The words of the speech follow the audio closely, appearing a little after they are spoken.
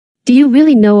Do you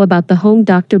really know about the Home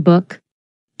Doctor book?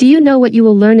 Do you know what you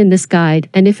will learn in this guide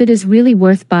and if it is really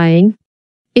worth buying?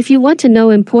 If you want to know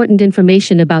important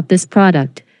information about this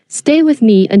product, stay with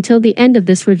me until the end of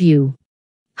this review.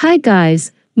 Hi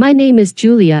guys, my name is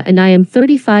Julia and I am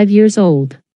 35 years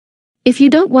old. If you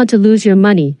don't want to lose your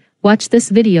money, watch this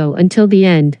video until the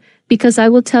end, because I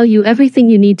will tell you everything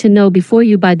you need to know before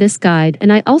you buy this guide,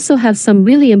 and I also have some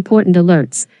really important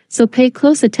alerts, so pay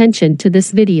close attention to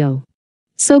this video.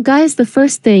 So guys, the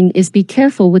first thing is be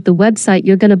careful with the website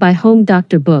you're gonna buy Home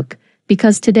Doctor book,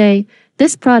 because today,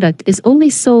 this product is only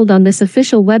sold on this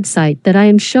official website that I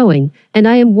am showing, and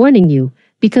I am warning you,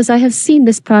 because I have seen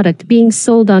this product being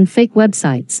sold on fake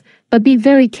websites, but be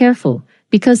very careful,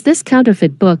 because this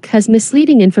counterfeit book has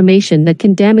misleading information that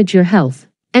can damage your health.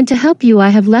 And to help you, I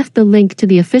have left the link to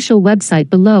the official website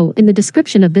below in the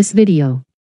description of this video.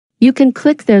 You can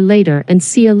click there later and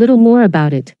see a little more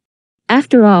about it.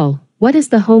 After all, what is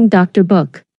the Home Doctor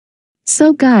book?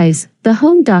 So guys, the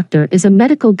Home Doctor is a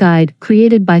medical guide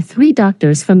created by 3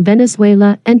 doctors from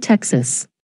Venezuela and Texas.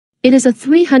 It is a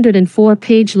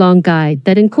 304-page long guide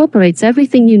that incorporates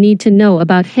everything you need to know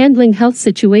about handling health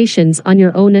situations on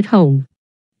your own at home.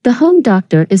 The Home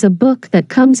Doctor is a book that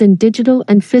comes in digital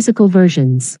and physical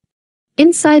versions.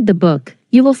 Inside the book,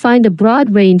 you will find a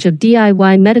broad range of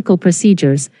DIY medical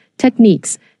procedures,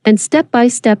 techniques, and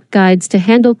step-by-step guides to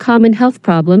handle common health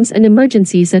problems and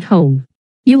emergencies at home.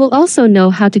 You will also know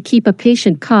how to keep a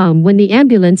patient calm when the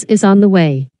ambulance is on the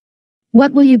way.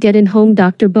 What will you get in Home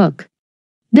Doctor book?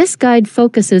 This guide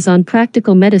focuses on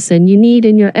practical medicine you need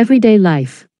in your everyday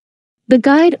life. The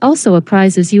guide also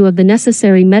apprises you of the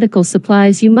necessary medical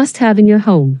supplies you must have in your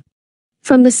home.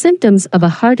 From the symptoms of a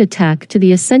heart attack to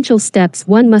the essential steps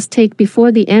one must take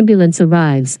before the ambulance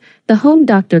arrives, the Home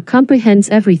Doctor comprehends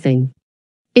everything.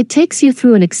 It takes you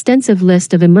through an extensive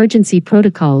list of emergency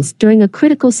protocols during a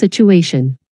critical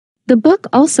situation. The book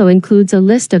also includes a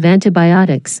list of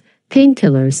antibiotics,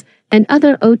 painkillers, and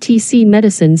other OTC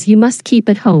medicines you must keep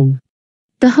at home.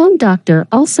 The Home Doctor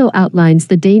also outlines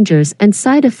the dangers and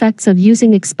side effects of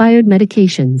using expired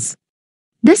medications.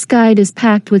 This guide is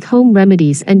packed with home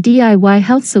remedies and DIY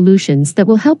health solutions that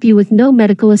will help you with no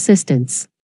medical assistance.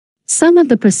 Some of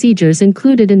the procedures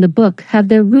included in the book have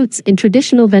their roots in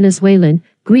traditional Venezuelan,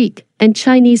 Greek, and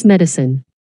Chinese medicine.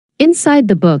 Inside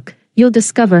the book, you'll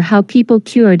discover how people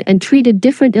cured and treated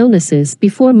different illnesses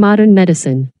before modern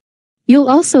medicine. You'll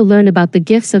also learn about the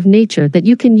gifts of nature that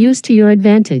you can use to your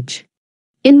advantage.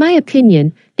 In my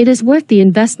opinion, it is worth the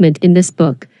investment in this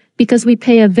book, because we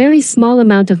pay a very small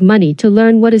amount of money to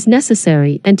learn what is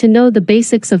necessary and to know the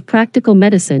basics of practical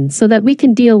medicine so that we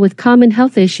can deal with common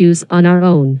health issues on our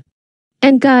own.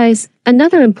 And guys,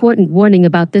 another important warning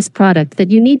about this product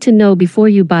that you need to know before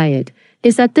you buy it,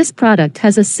 is that this product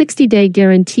has a 60-day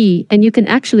guarantee and you can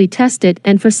actually test it,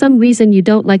 and for some reason you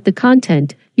don't like the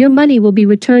content, your money will be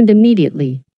returned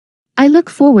immediately. I look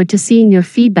forward to seeing your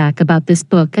feedback about this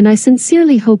book, and I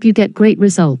sincerely hope you get great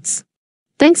results.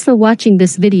 Thanks for watching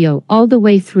this video all the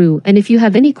way through, and if you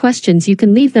have any questions you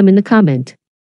can leave them in the comment.